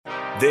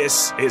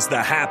This is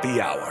the Happy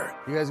Hour.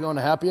 You guys going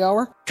to happy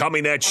hour?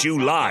 Coming at you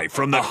live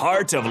from the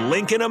heart of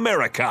Lincoln,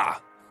 America.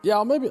 Yeah,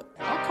 I'll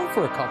come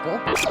for a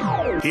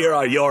couple. Here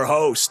are your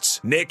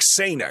hosts, Nick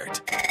Sainert.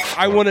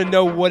 I want to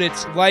know what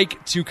it's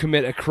like to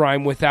commit a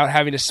crime without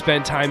having to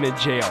spend time in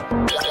jail.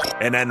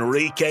 And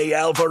Enrique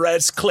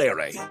Alvarez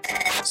Clary.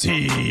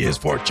 C is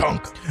for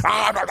chunk.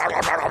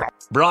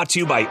 Brought to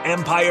you by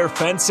Empire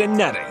Fence and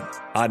Netting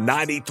on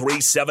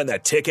 93.7 The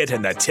Ticket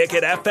and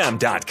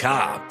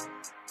theticketfm.com.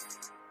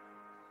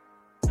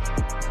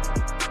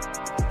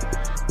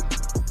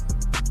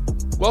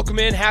 Welcome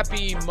in.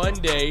 Happy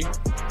Monday.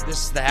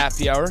 This is the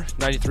Happy Hour,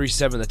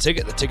 93.7 The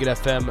Ticket,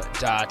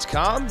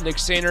 theticketfm.com. Nick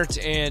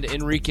Sainert and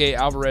Enrique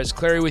Alvarez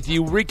Clary with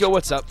you. Rico,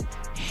 what's up?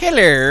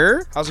 Hello.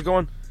 How's it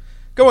going?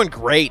 Going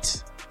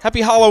great. Happy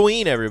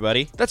Halloween,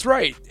 everybody. That's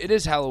right. It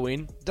is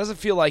Halloween. Doesn't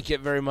feel like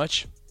it very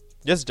much.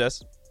 Yes, it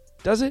does.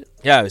 Does it?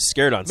 Yeah, I was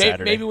scared on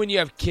Saturday. Maybe when you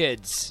have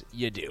kids,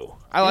 you do.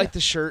 I like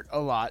the shirt a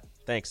lot.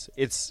 Thanks.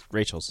 It's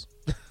Rachel's.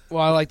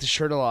 Well, I like the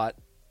shirt a lot.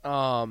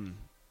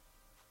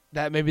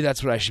 Maybe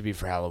that's what I should be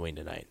for Halloween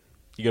tonight.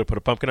 You gonna put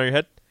a pumpkin on your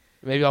head?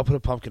 Maybe I'll put a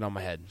pumpkin on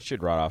my head.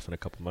 Should rot off in a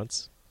couple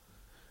months.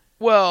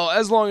 Well,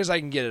 as long as I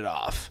can get it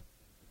off.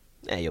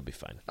 Yeah, you'll be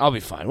fine. I'll be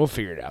fine. We'll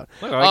figure it out.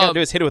 Look, all I gotta do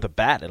is hit it with a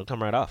bat. It'll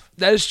come right off.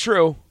 That is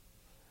true.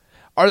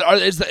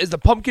 Is the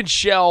pumpkin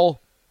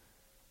shell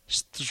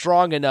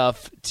strong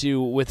enough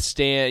to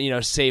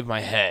withstand, save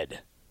my head?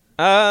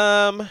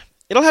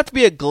 It'll have to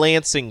be a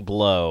glancing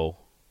blow,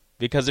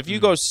 because if you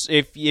go,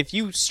 if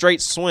you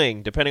straight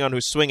swing, depending on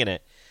who's swinging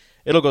it,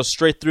 it'll go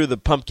straight through the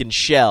pumpkin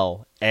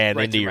shell and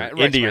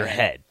into your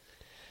head.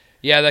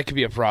 Yeah, that could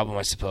be a problem,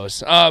 I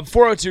suppose.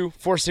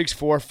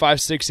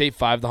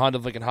 402-464-5685, the Honda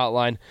of Lincoln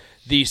hotline,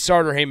 the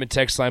Starter Heyman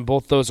text line,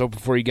 both those open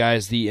for you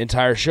guys the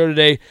entire show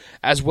today,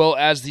 as well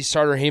as the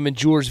Starter Heyman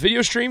Jewelers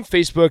video stream,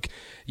 Facebook,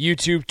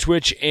 YouTube,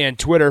 Twitch, and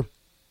Twitter.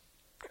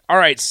 All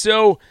right,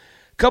 so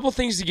a couple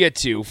things to get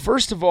to.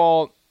 First of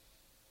all,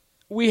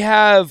 we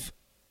have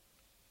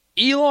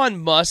Elon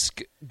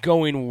Musk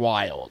going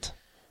wild. A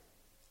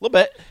little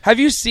bit. Have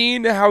you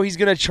seen how he's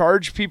going to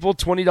charge people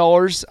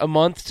 $20 a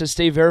month to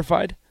stay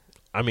verified?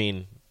 I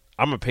mean,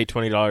 I'm going to pay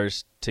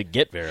 $20 to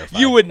get verified.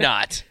 You would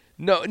not.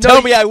 No,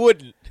 Tell me I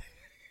wouldn't.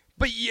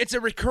 But it's a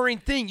recurring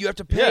thing. You have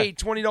to pay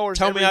 $20 every month.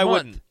 Tell me I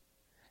wouldn't.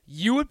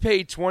 You would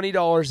pay $20 every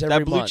month.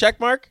 That blue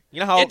check mark? You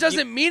know how it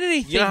doesn't mean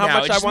anything you know how now.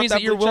 much It just I want means that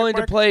that you're blue willing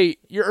check to play.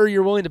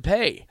 You're willing to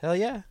pay. Hell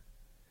yeah.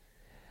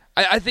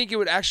 I think it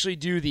would actually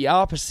do the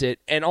opposite,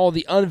 and all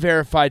the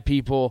unverified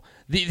people,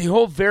 the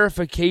whole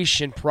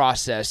verification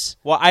process.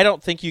 Well, I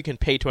don't think you can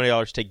pay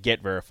 $20 to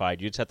get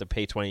verified. You just have to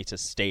pay $20 to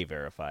stay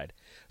verified.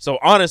 So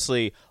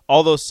honestly,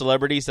 all those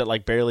celebrities that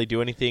barely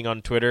do anything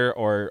on Twitter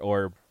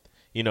or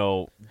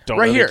don't Right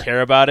really here.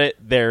 care about it,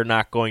 they're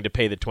not going to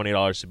pay the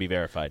 $20 to be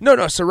verified.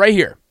 No. So right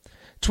here,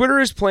 Twitter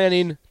is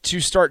planning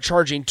to start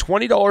charging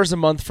 $20 a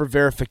month for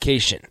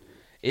verification.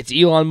 It's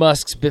Elon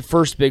Musk's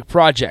first big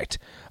project.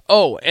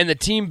 Oh, and the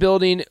team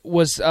building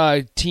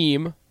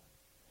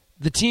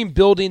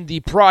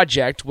the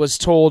project was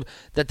told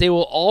that they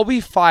will all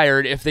be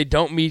fired if they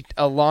don't meet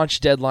a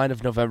launch deadline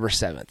of November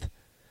 7th.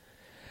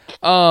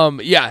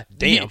 Yeah.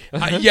 Damn.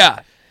 Yeah.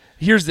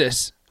 Here's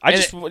this.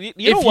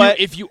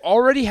 If you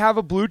already have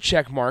a blue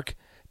check mark,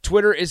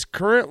 Twitter is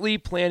currently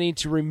planning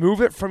to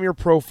remove it from your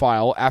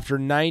profile after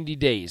 90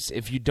 days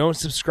if you don't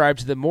subscribe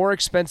to the more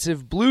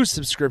expensive blue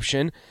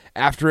subscription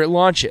after it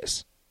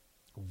launches.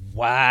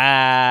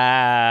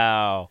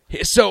 Wow.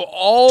 So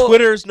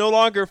Twitter's no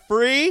longer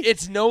free?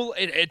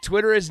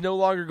 Twitter is no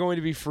longer going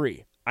to be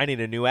free. I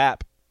need a new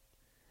app.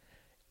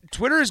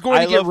 Twitter is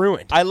going to get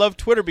ruined. I love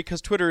Twitter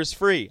because Twitter is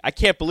free. I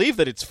can't believe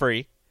that it's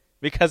free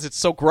because it's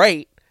so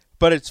great,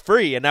 but it's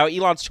free, and now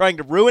Elon's trying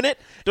to ruin it?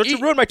 Don't you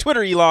ruin my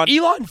Twitter, Elon.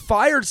 Elon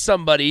fired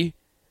somebody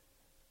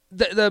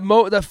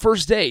the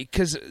first day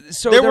because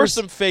there were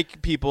some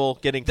fake people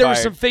getting fired. There were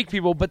some fake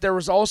people, but there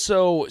was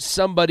also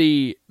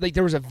somebody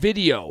there was a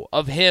video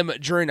of him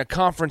during a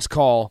conference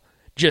call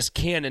just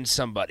canning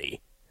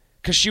somebody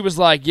because she was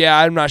like, "Yeah,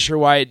 I'm not sure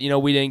why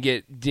we didn't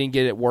get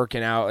it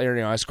working out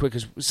as quick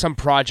as some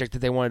project that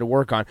they wanted to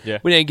work on. Yeah.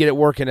 We didn't get it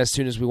working as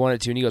soon as we wanted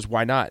to." And he goes,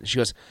 "Why not?" And she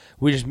goes,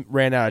 "We just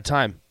ran out of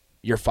time.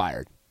 You're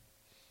fired."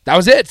 That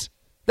was it.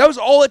 That was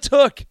all it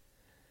took.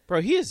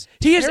 Bro, he is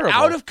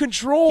out of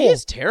control. He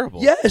is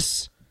terrible.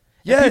 Yes.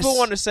 And people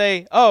want to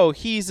say, "Oh,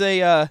 he's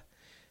a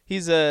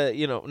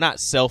not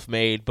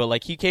self-made,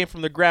 but he came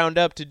from the ground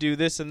up to do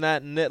this and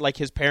that and that." Like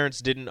his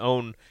parents didn't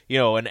own,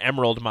 an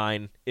emerald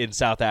mine in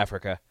South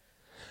Africa.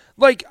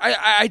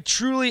 I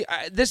truly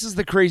this is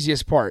the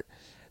craziest part.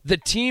 The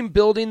team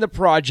building the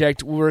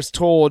project was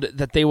told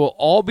that they will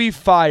all be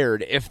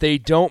fired if they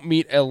don't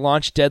meet a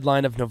launch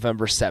deadline of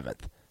November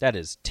 7th. That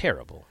is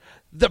terrible.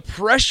 The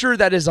pressure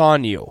that is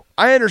on you.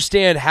 I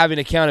understand having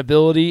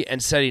accountability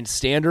and setting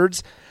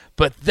standards,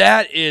 but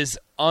that is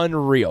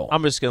unreal.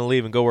 I'm just going to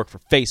leave and go work for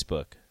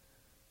Facebook.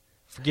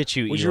 Forget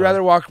you, Elon. Would you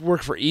rather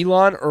work for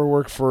Elon or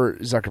work for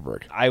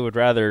Zuckerberg? I would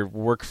rather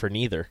work for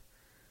neither.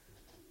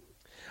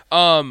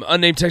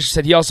 Unnamed texter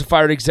said he also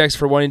fired execs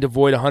for wanting to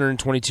void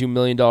 $122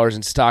 million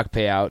in stock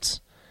payouts.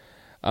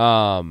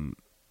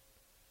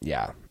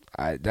 Yeah,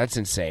 that's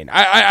insane.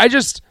 I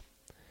just,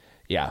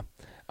 yeah.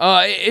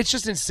 It's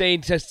just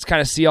insane to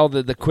kind of see all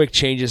the quick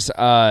changes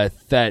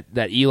that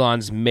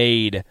Elon's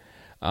made.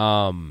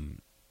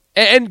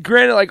 And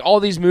granted, like,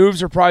 all these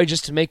moves are probably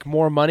just to make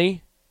more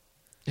money.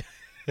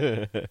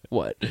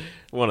 What?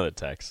 One of the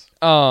texts.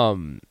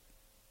 But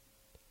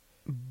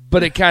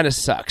it kind of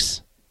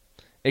sucks.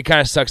 It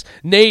kind of sucks.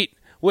 Nate,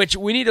 which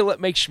we need to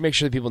make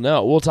sure that people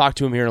know. We'll talk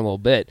to him here in a little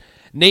bit.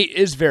 Nate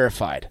is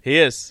verified. He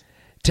is.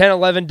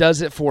 1011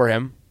 does it for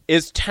him.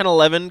 Is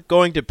 1011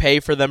 going to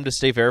pay for them to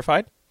stay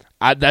verified?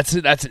 That's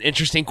an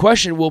interesting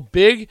question. Will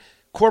big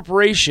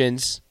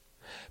corporations...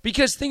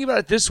 Because think about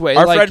it this way.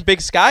 Our friend Big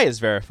Sky is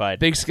verified.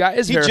 Big Sky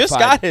is verified. He just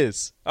got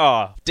his.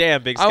 Oh,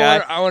 damn, Big Sky.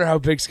 I wonder how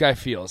Big Sky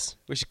feels.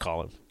 We should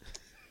call him.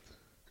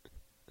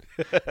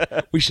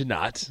 We should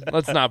not.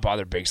 Let's not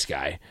bother Big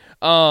Sky.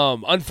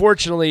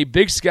 Unfortunately,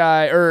 Big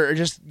Sky, or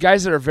just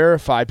guys that are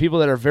verified, people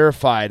that are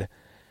verified,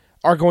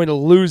 are going to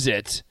lose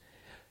it.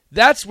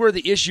 That's where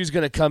the issue is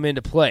going to come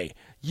into play.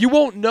 You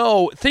won't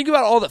know. Think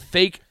about all the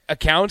fake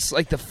accounts,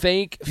 like the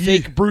fake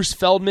Bruce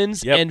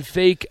Feldmans and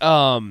fake,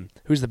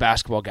 who's the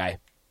basketball guy?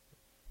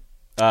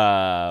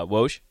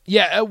 Woj?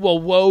 Yeah, well,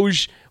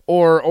 Woj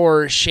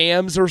or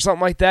Shams or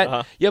something like that.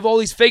 Uh-huh. You have all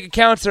these fake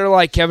accounts that are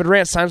like, Kevin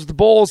Durant signs with the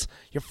Bulls.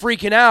 You're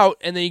freaking out,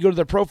 and then you go to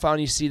their profile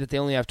and you see that they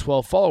only have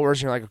 12 followers,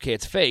 and you're like, okay,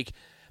 it's fake.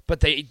 But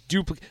they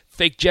duplicate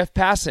fake Jeff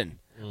Passan,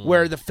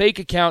 where the fake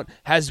account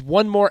has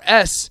one more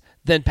S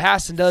than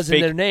Passan does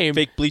in their name.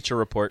 Fake Bleacher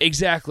Report.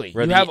 Exactly.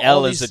 Where the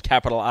L is a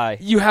capital I.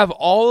 You have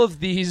all of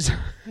these...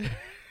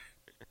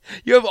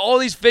 you have all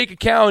these fake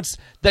accounts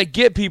that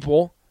get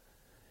people...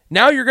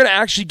 Now you're going to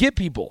actually get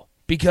people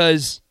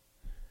because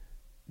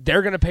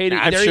they're going to pay.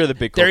 I'm sure the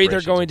big they're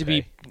either corporations going to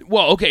be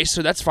well. Okay,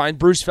 so that's fine.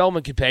 Bruce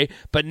Feldman can pay,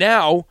 but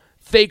now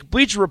fake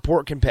Bleacher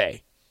Report can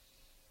pay.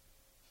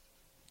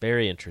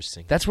 Very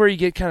interesting. That's where you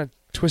get kind of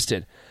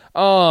twisted.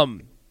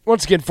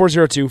 Once again,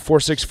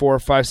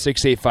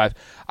 402-464-5685.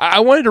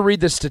 I wanted to read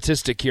this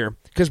statistic here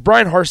because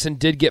Brian Harsin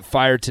did get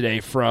fired today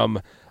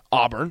from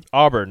Auburn.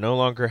 Auburn no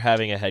longer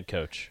having a head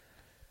coach.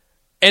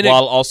 And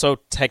while also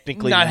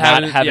technically not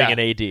having an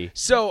AD.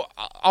 So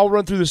I'll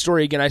run through the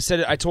story again. I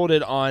told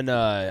it on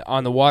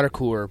the water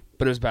cooler,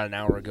 but it was about an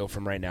hour ago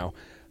from right now,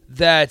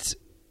 that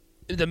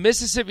the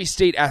Mississippi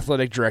State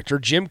athletic director,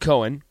 Jim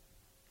Cohen.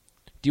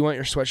 Do you want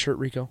your sweatshirt,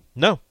 Rico?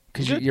 No.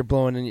 Because you're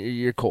blowing and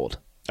you're cold.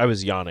 I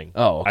was yawning.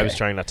 Oh, okay. I was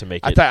trying not to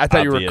make it I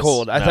thought you were obvious.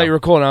 cold. I thought you were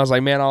cold, and I was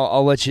like, man,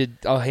 I'll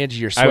hand you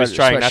your sweatshirt. I was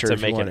trying not to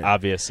if make you it want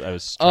obvious. I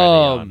was trying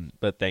to yawn.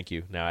 But thank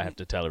you. Now I have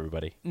to tell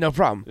everybody. No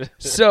problem.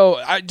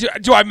 So,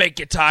 do I make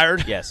you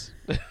tired? Yes.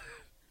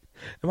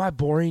 Am I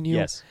boring you?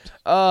 Yes.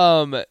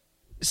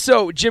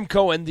 So Jim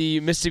Cohen,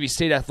 the Mississippi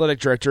State athletic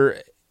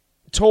director,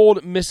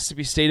 told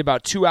Mississippi State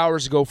about 2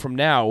 hours ago from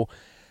now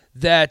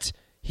that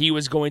he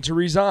was going to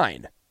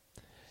resign.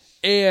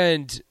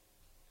 And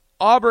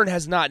Auburn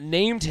has not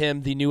named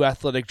him the new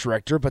athletic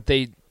director, but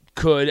they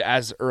could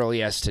as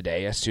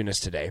soon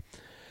as today.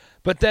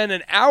 But then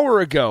an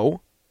hour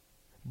ago,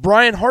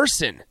 Brian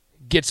Harsin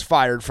gets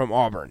fired from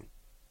Auburn.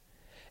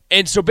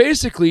 And so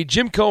basically,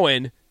 Jim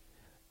Cohen,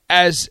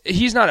 as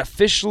he's not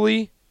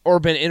officially or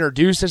been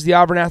introduced as the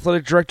Auburn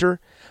athletic director,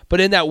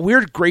 but in that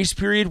weird grace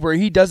period where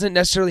he doesn't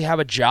necessarily have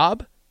a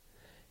job,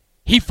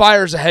 he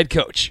fires a head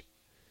coach.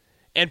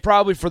 And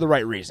probably for the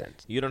right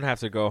reasons. You don't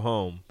have to go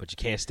home, but you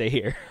can't stay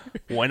here.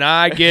 When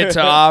I get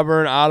to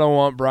Auburn, I don't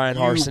want Brian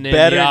Harsin in the office. You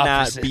better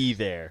not be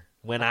there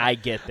when I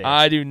get there.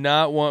 I do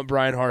not want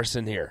Brian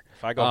Harsin here.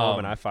 If I go home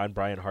and I find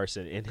Brian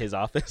Harsin in his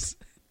office,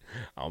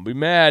 I'll be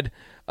mad.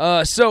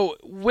 So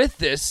with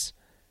this,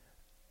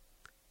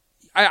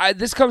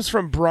 this comes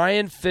from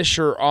Brian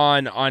Fisher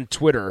on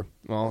Twitter.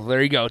 Well,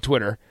 there you go,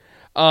 Twitter.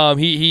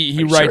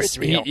 He writes.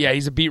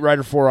 He's a beat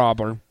writer for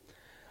Auburn.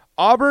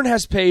 Auburn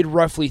has paid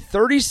roughly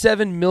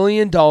 $37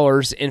 million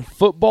in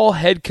football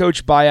head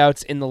coach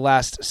buyouts in the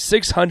last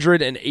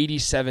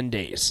 687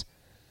 days.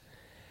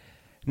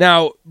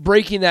 Now,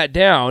 breaking that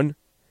down,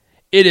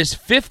 it is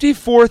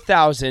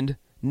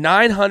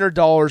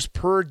 $54,900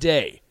 per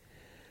day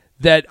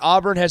that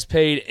Auburn has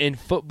paid in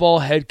football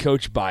head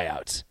coach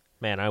buyouts.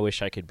 Man, I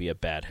wish I could be a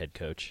bad head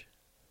coach.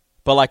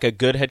 But like a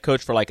good head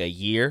coach for like a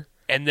year.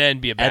 And then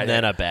be a bad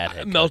a bad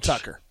head coach. Mel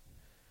Tucker.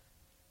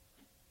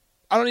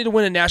 I don't need to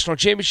win a national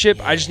championship.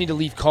 Yeah. I just need to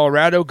leave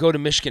Colorado, go to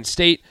Michigan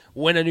State,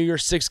 win a New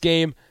Year's Six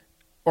game,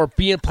 or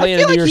playing a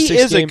New Year's Six game.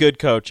 He is a good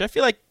coach. I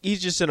feel like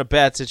he's just in a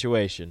bad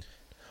situation.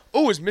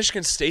 Oh, is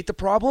Michigan State the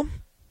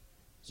problem?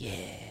 Yeah.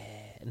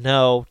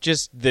 No,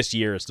 just this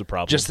year is the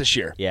problem. Just this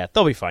year. Yeah,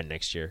 they'll be fine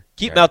next year.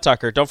 Keep Mel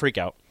Tucker. Don't freak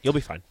out. You'll be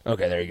fine.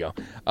 Okay, there you go.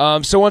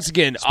 So once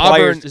again,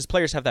 his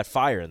players have that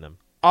fire in them.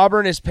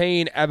 Auburn is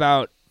paying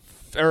around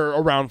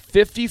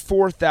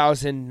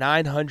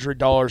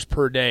 $54,900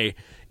 per day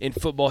in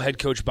football head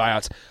coach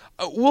buyouts.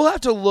 We'll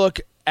have to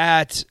look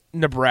at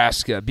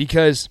Nebraska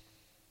because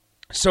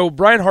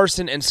Brian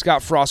Harsin and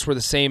Scott Frost were the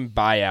same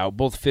buyout,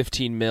 both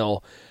 $15 million.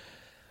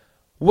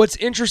 What's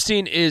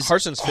interesting is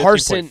Harson's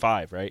Harsin,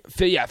 15.5, right?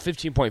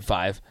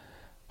 15.5.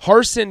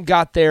 Harsin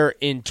got there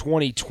in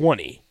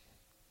 2020.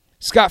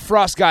 Scott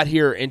Frost got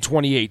here in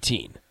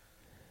 2018.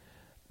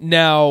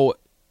 Now,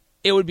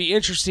 it would be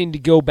interesting to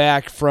go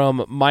back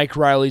from Mike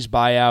Riley's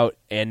buyout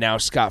and now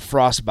Scott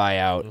Frost's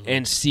buyout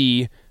and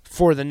see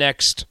for the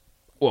next,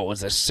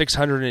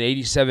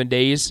 687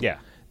 days? Yeah.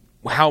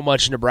 How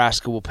much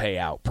Nebraska will pay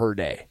out per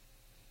day.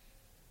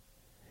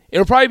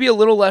 It'll probably be a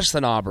little less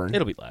than Auburn.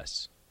 It'll be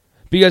less.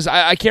 Because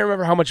I can't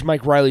remember how much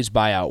Mike Riley's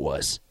buyout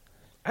was.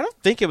 I don't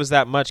think it was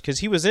that much because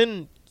he was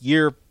in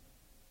year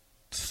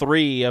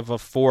 3 of a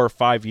 4 or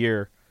 5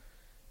 year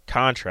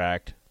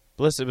contract.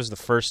 Bliss, it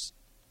was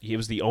he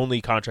was the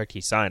only contract he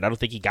signed. I don't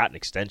think he got an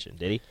extension,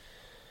 did he?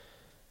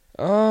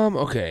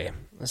 Okay.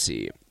 Let's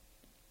see.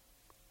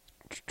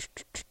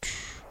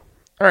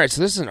 All right,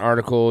 so this is an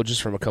article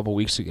just from a couple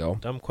weeks ago.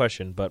 Dumb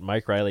question, but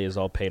Mike Riley is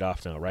all paid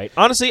off now, right?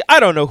 Honestly, I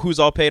don't know who's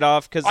all paid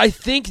off because I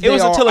think it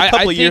was until a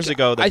couple I years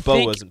ago that Bo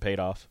think, wasn't paid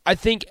off. I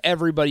think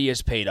everybody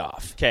is paid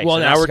off. Okay, well,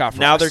 so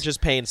now they're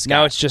just paying Scott.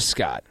 Now it's just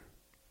Scott.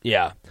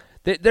 Yeah,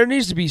 there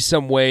needs to be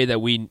some way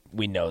that we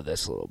know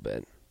this a little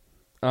bit.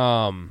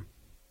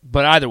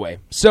 But either way,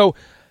 so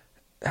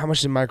how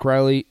much did Mike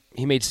Riley?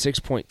 He made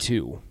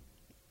 6.2.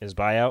 His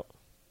buyout.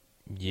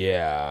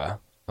 Yeah.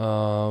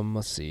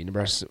 Let's see.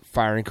 Nebraska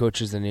firing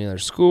coaches in any other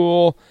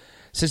school.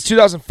 Since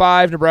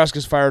 2005,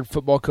 Nebraska's fired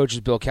football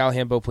coaches Bill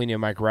Callahan, Bo Pelini,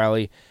 and Mike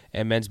Riley,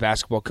 and men's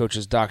basketball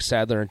coaches Doc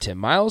Sadler and Tim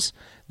Miles.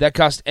 That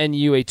cost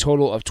NU a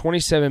total of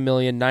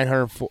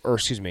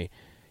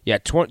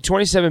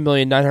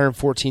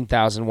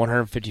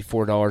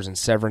 $27,914,154 in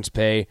severance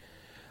pay.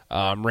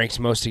 Ranks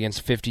most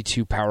against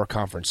 52 Power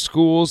Conference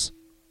schools.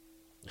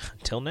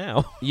 Till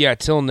now. Yeah,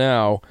 till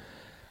now.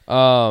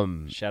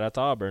 Shout out to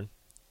Auburn.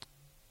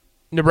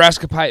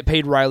 Nebraska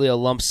paid Riley a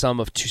lump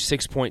sum of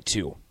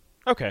 6.2.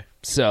 Okay.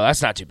 So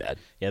that's not too bad.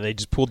 Yeah, they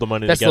just pulled the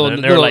money That's together, little-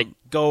 and they're little- like,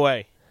 go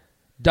away.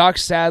 Doc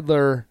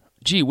Sadler,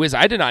 gee whiz,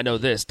 I did not know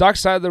this. Doc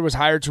Sadler was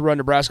hired to run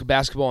Nebraska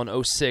basketball in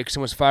 2006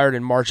 and was fired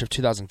in March of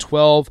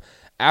 2012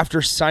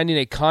 after signing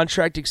a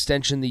contract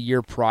extension the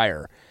year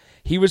prior.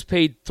 He was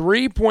paid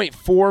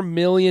 $3.4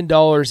 million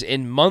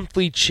in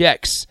monthly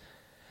checks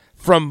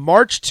from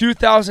March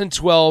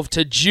 2012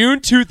 to June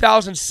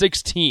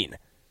 2016.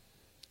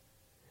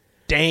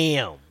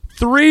 Damn.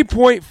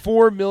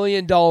 $3.4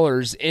 million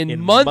in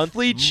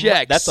monthly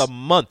checks. That's a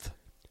month.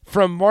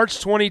 From March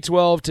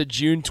 2012 to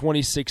June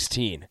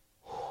 2016.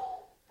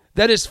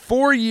 That is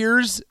 4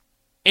 years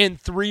and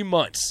 3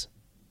 months.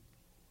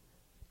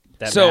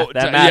 Let's go ahead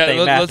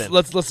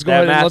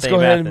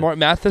and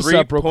math this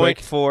up real quick.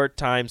 3.4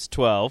 times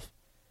 12,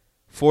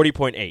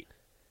 40.8.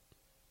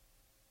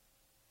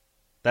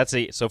 That's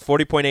so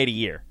 40.8 a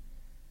year.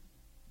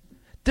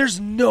 There's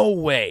no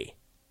way.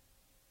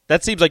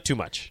 That seems like too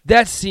much.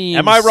 That seems.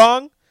 Am I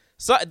wrong?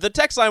 So, the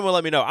text line will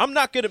let me know. I'm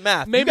not good at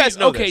math. Maybe, you guys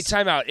know okay, this.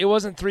 time out. It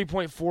wasn't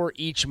 3.4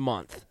 each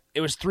month. It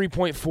was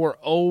 3.4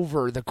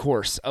 over the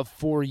course of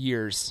 4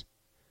 years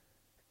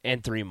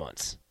and 3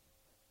 months.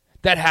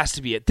 That has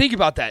to be it. Think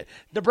about that.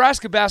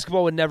 Nebraska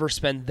basketball would never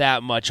spend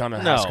that much on a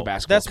Nebraska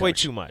basketball that's coach. way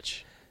too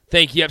much.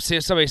 Thank you. Yep.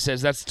 Somebody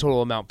says that's the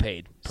total amount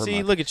paid per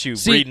month. Look at you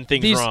reading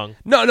things wrong.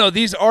 No,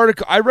 these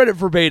articles, I read it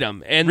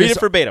verbatim. And Read it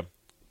verbatim.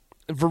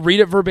 Read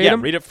it verbatim?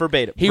 Yeah, read it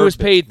verbatim. He was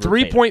paid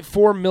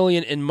 $3.4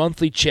 million in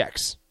monthly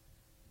checks.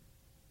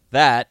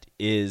 That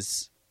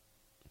is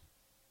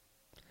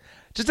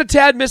just a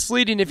tad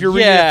misleading if you're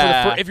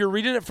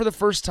reading it for the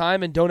first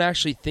time and don't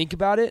actually think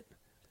about it.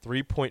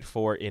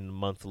 3.4 in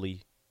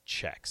monthly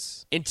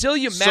checks. Until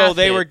you math So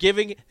they it, were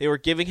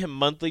giving him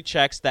monthly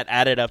checks that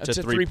added up to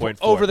 3.4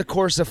 over the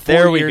course of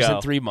 4 years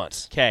and 3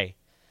 months. Okay.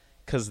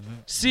 Because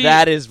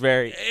that is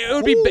very.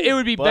 It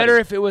would be better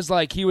if it was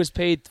like he was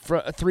paid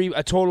for a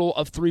total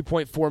of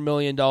 $3.4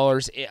 million,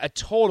 a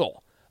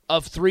total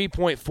of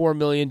 $3.4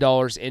 million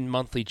in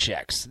monthly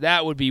checks.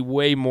 That would be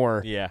way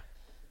more. Yeah.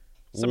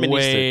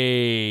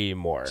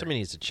 More. Somebody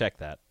needs to check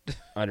that.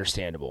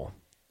 Understandable.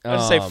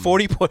 I'd say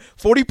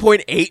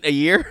 40.8 a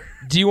year.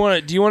 Do you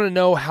want to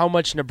know how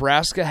much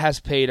Nebraska has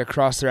paid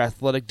across their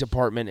athletic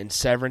department in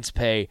severance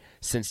pay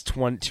since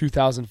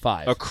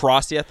 2005?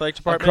 Across the athletic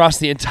department? Across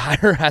the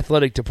entire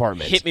athletic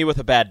department. Hit me with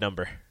a bad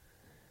number.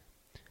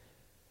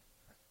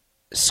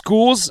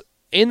 Schools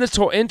in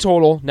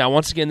total. Now,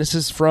 once again, this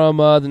is from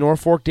the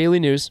Norfolk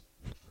Daily News.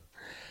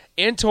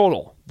 In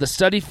total, the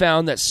study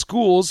found that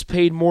schools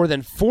paid more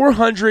than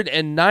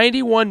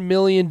 $491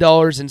 million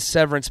in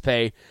severance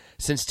pay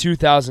since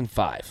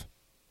 2005.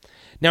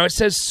 Now, it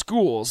says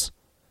schools,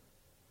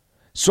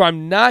 so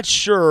I'm not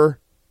sure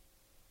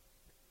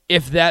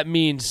if that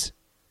means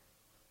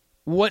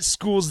what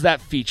schools that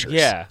features.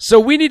 Yeah.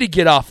 So we need to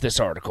get off this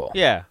article.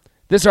 Yeah.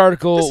 This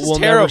article This is will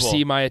terrible. never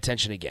see my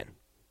attention again.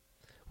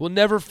 We'll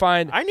never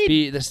find I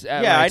need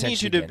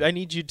attention again. I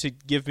need you to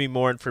give me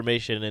more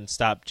information and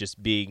stop just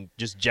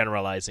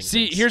generalizing.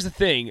 See, things. here's the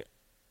thing.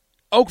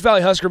 Oak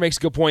Valley Husker makes a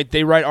good point.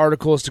 They write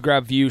articles to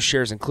grab views,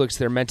 shares, and clicks.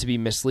 They're meant to be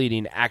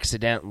misleading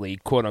accidentally,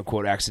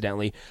 quote-unquote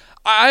accidentally.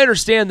 I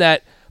understand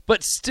that,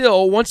 But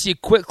still, once you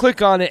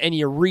click on it and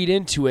you read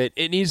into it,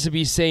 it needs to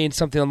be saying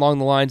something along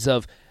the lines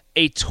of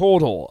a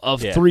total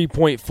of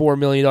 $3.4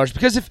 million.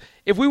 Because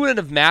if we wouldn't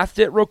have mathed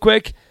it real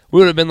quick, we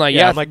would have been like,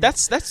 I'm like,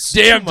 that's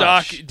damn, too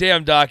much.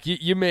 Doc,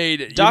 you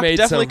made Doc made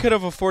definitely some. could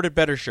have afforded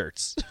better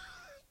shirts.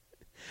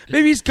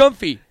 Maybe he's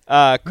comfy.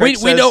 Craig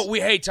We know.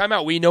 Hey, time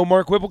out. We know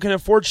Mark Whipple can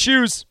afford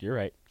shoes. You're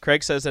right.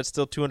 Craig says that's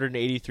still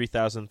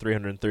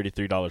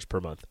 $283,333 per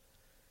month.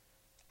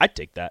 I'd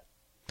take that.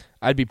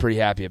 I'd be pretty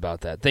happy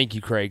about that. Thank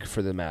you, Craig,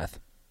 for the math.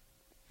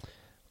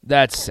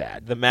 That's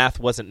sad. The math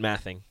wasn't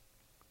mathing.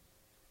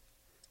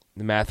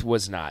 The math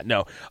was not.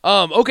 No.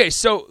 Okay,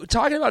 so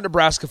talking about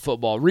Nebraska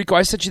football, Rico,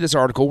 I sent you this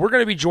article. We're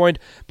going to be joined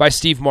by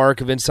Steve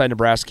Mark of Inside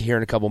Nebraska here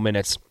in a couple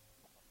minutes,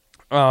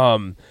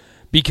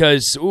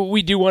 because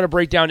we do want to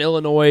break down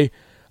Illinois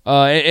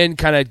and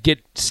kind of get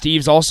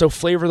Steve's also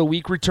flavor of the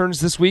week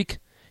returns this week.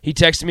 He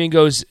texted me and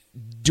goes,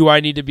 "Do I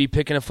need to be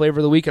picking a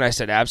flavor of the week?" And I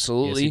said,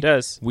 "Absolutely." Yes, he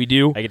does. We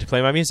do. I get to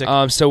play my music.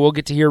 So we'll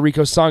get to hear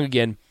Rico's song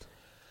again.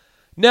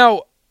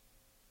 Now,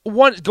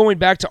 going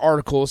back to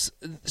articles,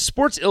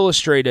 Sports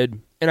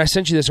Illustrated, and I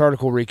sent you this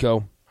article,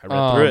 Rico. I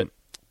read through it.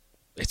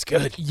 It's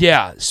good.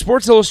 Yeah,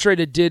 Sports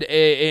Illustrated did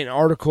an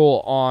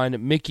article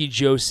on Mickey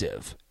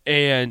Joseph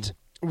and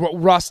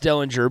Ross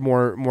Dellinger,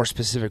 more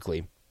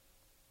specifically.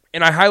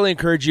 And I highly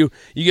encourage you.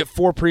 You get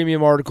 4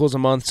 premium articles a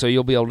month, so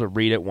you'll be able to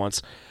read it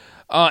once.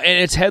 And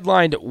it's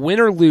headlined, "Win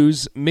or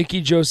Lose,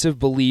 Mickey Joseph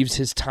believes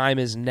his time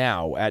is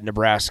now at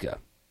Nebraska."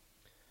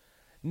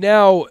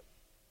 Now,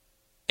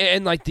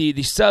 and like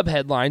the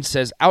sub-headline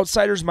says,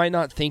 "Outsiders might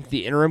not think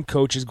the interim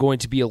coach is going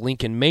to be a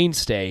Lincoln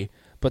mainstay,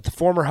 but the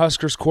former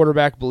Huskers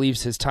quarterback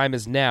believes his time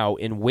is now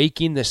in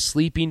waking the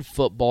sleeping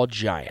football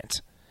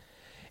giant."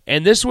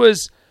 And this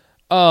was...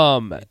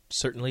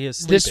 certainly is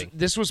sleeping.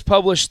 This was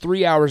published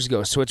 3 hours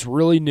ago, so it's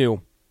really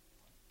new.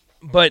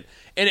 But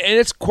and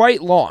it's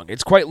quite long.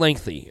 It's quite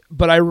lengthy.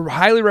 But I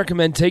highly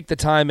recommend take the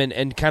time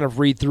and kind of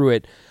read through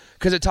it,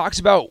 because it talks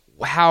about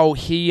how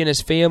he and his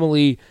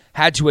family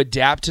had to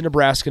adapt to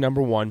Nebraska,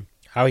 number one.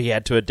 How he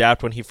had to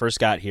adapt when he first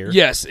got here.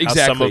 Yes,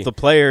 exactly. How some of the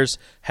players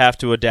have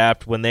to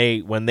adapt when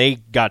they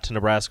got to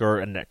Nebraska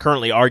and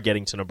currently are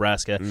getting to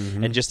Nebraska,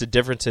 and just the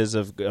differences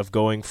of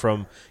going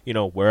from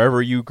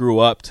wherever you grew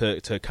up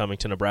to coming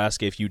to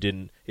Nebraska if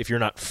you're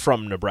not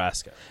from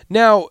Nebraska.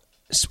 Now,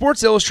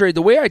 Sports Illustrated,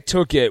 the way I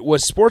took it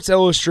was Sports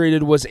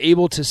Illustrated was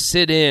able to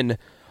sit in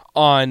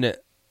on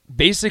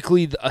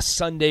basically a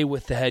Sunday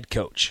with the head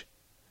coach.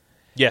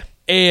 Yeah,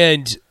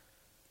 and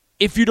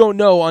if you don't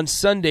know, on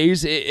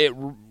Sundays it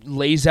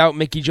lays out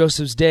Mickey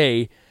Joseph's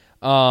day,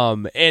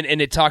 and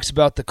it talks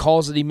about the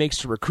calls that he makes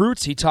to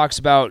recruits. He talks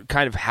about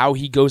kind of how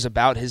he goes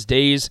about his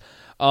days,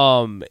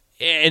 and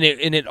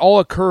it all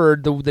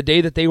occurred the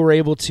day that they were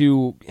able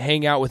to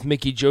hang out with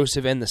Mickey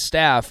Joseph and the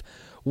staff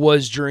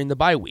was during the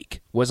bye week,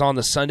 was on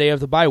the Sunday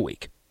of the bye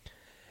week.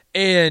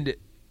 And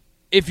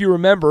if you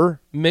remember,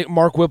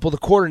 Mark Whipple, the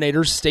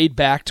coordinator, stayed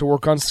back to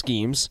work on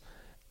schemes.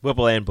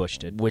 Whipple and Bush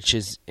did. Which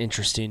is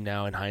interesting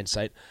now in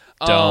hindsight.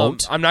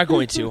 Don't. I'm not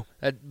going to,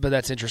 but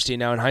that's interesting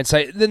now in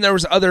hindsight. Then there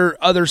was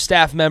other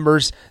staff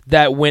members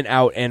that went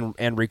out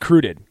and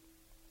recruited.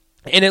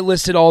 And it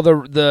listed all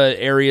the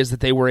areas that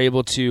they were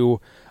able to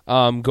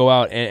go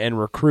out and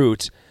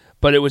recruit.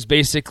 But it was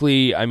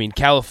basically,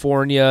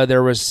 California,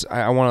 there was,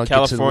 I want to get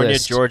to the California,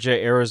 list. Georgia,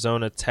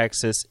 Arizona,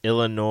 Texas,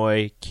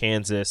 Illinois,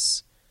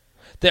 Kansas.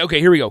 Okay,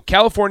 here we go.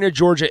 California,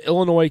 Georgia,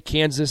 Illinois,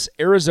 Kansas,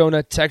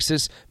 Arizona,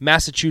 Texas,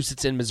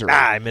 Massachusetts, and Missouri.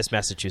 I miss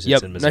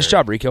Massachusetts and Missouri. Nice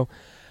job, Rico.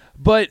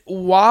 But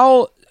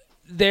while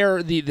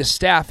the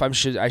staff, I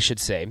should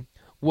say,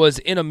 was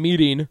in a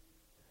meeting,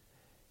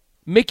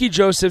 Mickey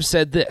Joseph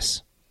said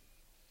this,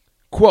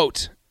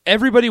 quote,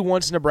 "Everybody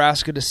wants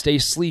Nebraska to stay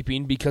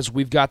sleeping because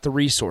we've got the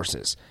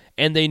resources,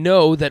 and they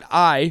know that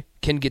I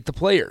can get the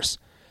players.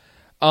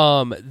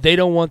 They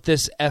don't want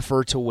this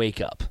effort to wake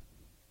up.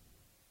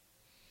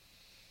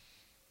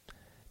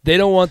 They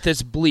don't want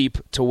this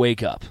bleep to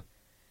wake up."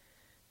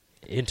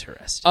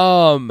 Interesting.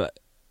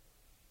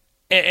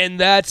 And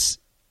that's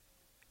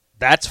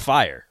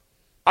fire.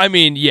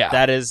 Yeah.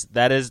 That is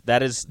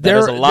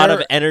a lot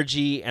of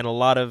energy and a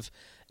lot of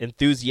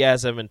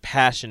enthusiasm and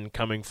passion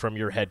coming from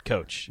your head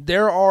coach.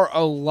 There are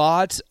a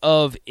lot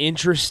of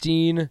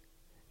interesting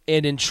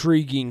and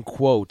intriguing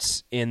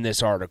quotes in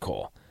this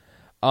article.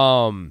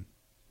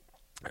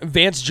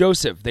 Vance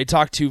Joseph, they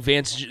talked to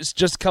Vance,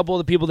 just a couple of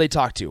the people they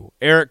talked to.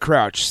 Eric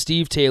Crouch,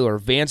 Steve Taylor,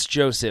 Vance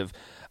Joseph,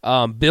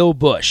 Bill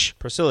Bush.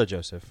 Priscilla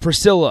Joseph.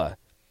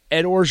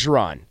 Ed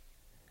Orgeron.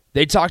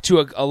 They talked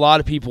to a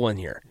lot of people in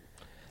here.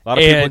 A lot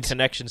of people with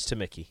connections to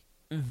Mickey.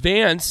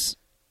 Vance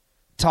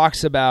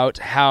talks about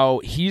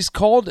how he's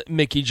called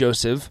Mickey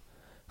Joseph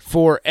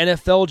for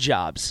NFL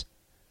jobs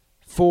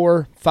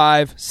 4,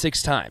 5,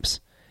 6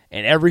 times.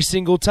 And every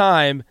single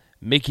time,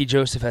 Mickey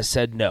Joseph has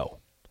said no.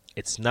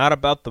 It's not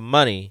about the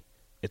money.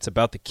 It's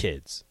about the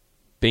kids.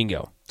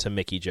 Bingo. To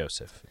Mickey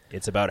Joseph.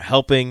 It's about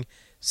helping,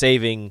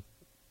 saving,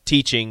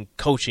 teaching,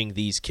 coaching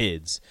these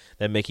kids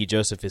that Mickey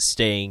Joseph is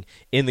staying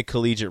in the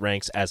collegiate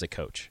ranks as a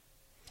coach.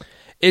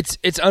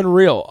 It's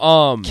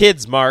unreal.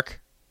 Kids,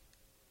 Mark.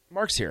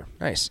 Mark's here.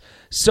 Nice.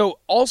 So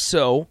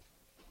also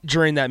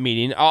during that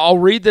meeting, I'll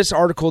read this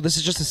article. This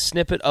is just a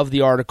snippet of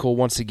the article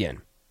once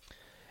again.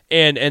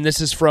 And this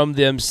is from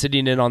them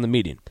sitting in on the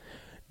meeting.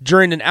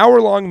 During an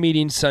hour-long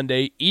meeting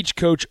Sunday, each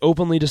coach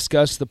openly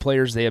discussed the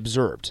players they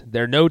observed,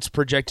 their notes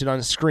projected on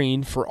a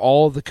screen for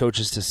all of the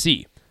coaches to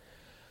see.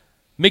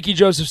 Mickey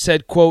Joseph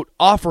said, quote,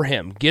 "Offer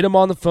him. Get him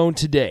on the phone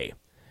today,"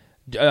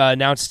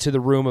 announced to the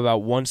room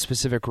about one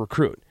specific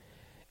recruit.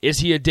 "Is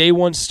he a day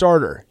one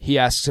starter?" he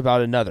asks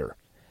about another.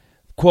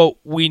 Quote,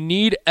 "We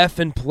need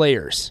effing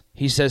players,"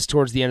 he says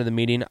towards the end of the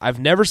meeting. "I've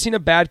never seen a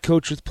bad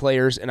coach with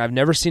players, and I've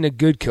never seen a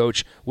good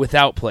coach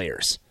without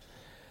players."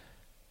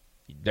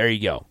 There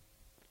you go.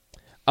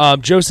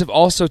 Joseph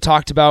also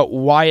talked about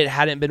why it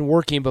hadn't been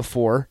working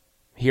before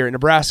here in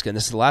Nebraska, and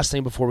this is the last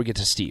thing before we get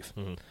to Steve.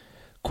 Mm-hmm.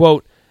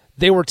 Quote,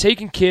 "They were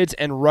taking kids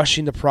and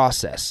rushing the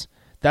process.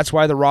 That's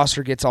why the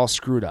roster gets all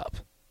screwed up."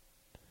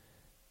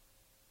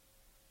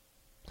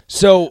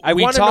 So I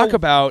want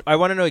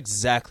to know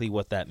exactly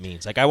what that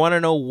means. Like, I want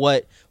to know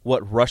what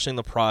rushing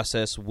the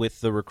process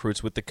with the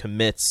recruits, with the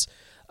commits,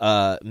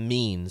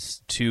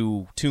 means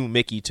to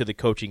Mickey, to the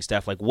coaching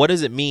staff. Like, what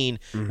does it mean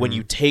when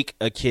you take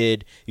a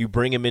kid, you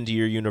bring him into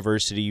your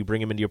university, you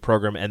bring him into your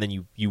program, and then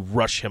you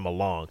rush him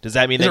along? Does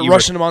that mean that you're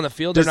rushing him on the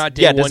field? They're not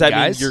day one guys? Does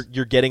that mean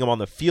you're getting him on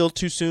the field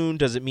too soon?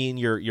 Does it mean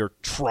you're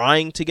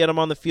trying to get him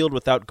on the field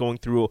without going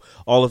through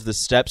all of the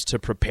steps to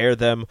prepare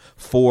them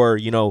for,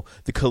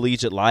 the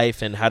collegiate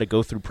life and how to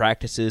go through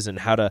practices and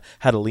how to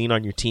lean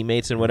on your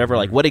teammates and whatever?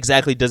 Like, what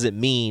exactly does it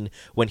mean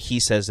when he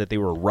says that they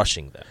were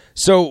rushing them?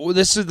 So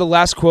this is the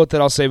last quote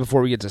that I'll say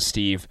before we get to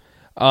Steve.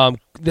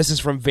 This is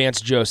from Vance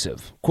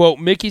Joseph. Quote,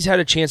 "Mickey's had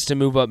a chance to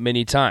move up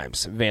many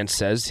times," Vance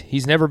says.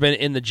 "He's never been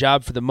in the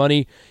job for the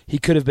money. He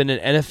could have been in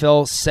the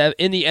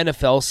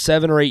NFL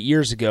 7 or 8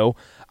 years ago.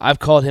 I've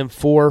called him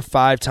 4 or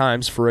 5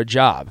 times for a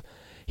job.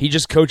 He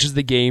just coaches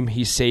the game.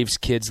 He saves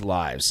kids'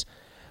 lives."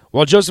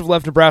 While Joseph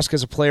left Nebraska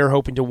as a player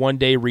hoping to one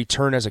day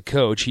return as a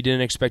coach, he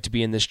didn't expect to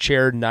be in this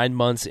chair 9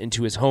 months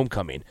into his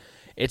homecoming.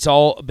 It's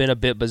all been a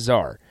bit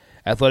bizarre.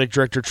 Athletic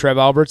Director Trev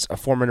Alberts, a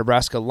former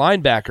Nebraska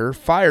linebacker,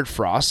 fired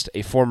Frost,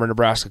 a former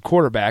Nebraska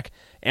quarterback,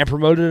 and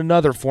promoted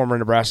another former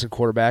Nebraska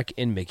quarterback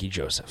in Mickey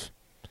Joseph.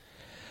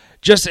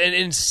 Just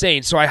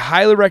insane. So I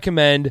highly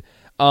recommend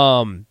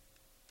going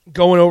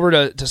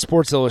over to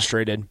Sports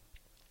Illustrated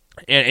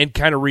and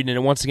kind of reading it.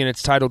 And once again,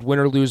 it's titled "Win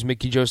or Lose,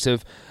 Mickey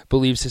Joseph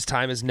believes his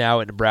time is now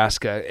at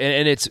Nebraska,"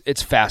 and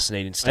it's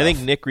fascinating stuff. I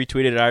think Nick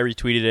retweeted it. I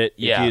retweeted it.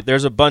 Yeah,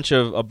 there's a bunch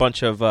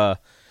of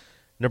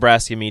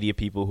Nebraska media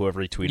people who have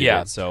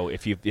retweeted it. So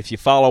if you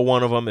follow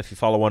one of them, if you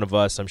follow one of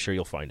us, I'm sure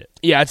you'll find it.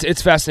 Yeah,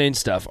 it's fascinating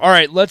stuff. All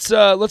right, let's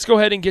go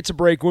ahead and get to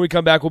break. When we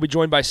come back, we'll be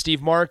joined by Steve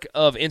Mark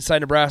of Inside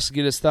Nebraska,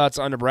 get his thoughts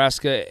on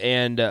Nebraska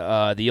and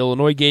the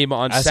Illinois game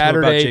on Saturday. Ask him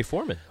about Jay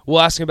Foreman.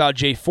 We'll ask him about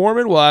Jay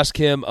Foreman. We'll ask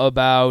him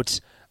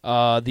about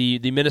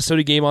the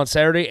Minnesota game on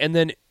Saturday, and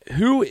then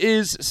who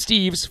is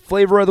Steve's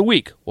flavor of the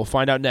week? We'll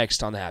find out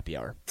next on the Happy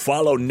Hour.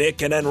 Follow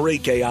Nick and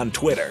Enrique on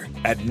Twitter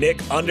at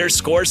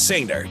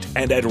Nick_Sainert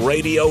and at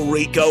Radio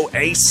Rico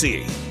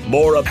AC.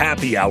 More of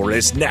Happy Hour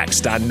is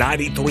next on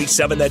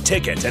 93.7 The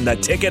Ticket and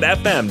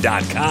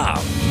theticketfm.com.